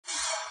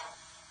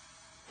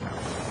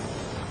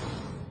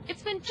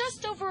been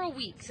just over a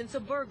week since a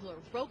burglar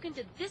broke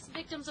into this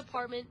victim's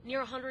apartment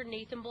near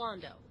 108th and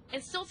Blondo.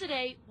 And still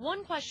today,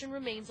 one question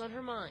remains on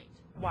her mind.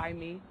 Why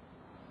me?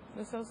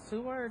 Just those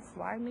two words,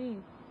 why me?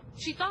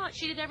 She thought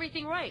she did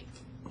everything right.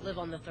 Live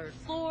on the 3rd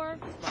floor,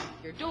 lock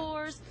your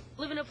doors,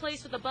 live in a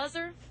place with a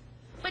buzzer.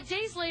 But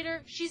days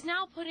later, she's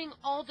now putting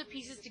all the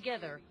pieces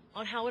together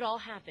on how it all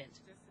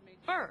happened.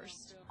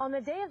 First, on the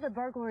day of the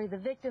burglary, the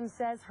victim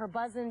says her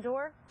buzz-in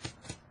door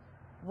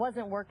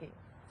wasn't working.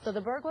 So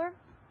the burglar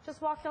just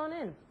walked on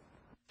in.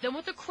 Then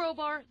with a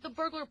crowbar, the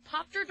burglar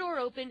popped her door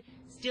open,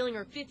 stealing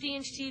her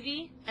 50-inch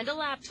TV and a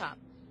laptop.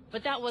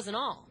 But that wasn't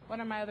all. One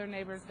of my other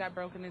neighbors got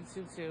broken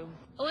into too.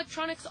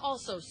 Electronics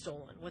also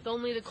stolen, with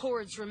only the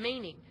cords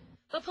remaining.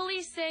 But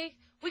police say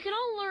we can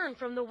all learn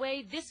from the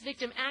way this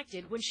victim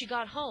acted when she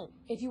got home.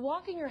 If you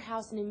walk in your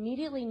house and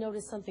immediately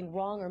notice something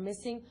wrong or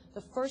missing,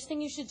 the first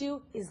thing you should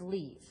do is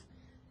leave.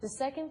 The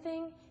second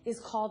thing is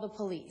call the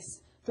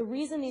police. The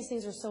reason these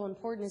things are so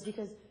important is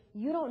because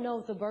you don't know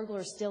if the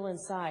burglar is still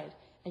inside,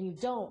 and you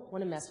don't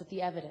want to mess with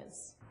the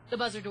evidence. The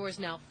buzzer door is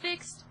now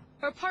fixed,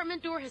 her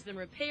apartment door has been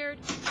repaired,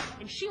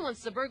 and she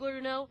wants the burglar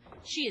to know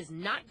she is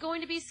not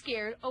going to be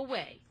scared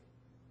away.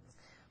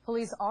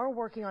 Police are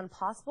working on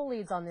possible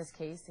leads on this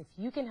case. If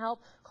you can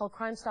help, call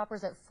Crime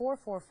Stoppers at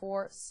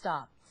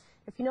 444-STOP.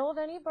 If you know of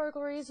any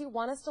burglaries you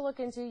want us to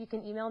look into, you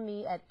can email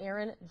me at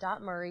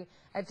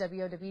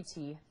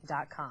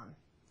aaron.murray@wowt.com.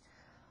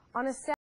 On a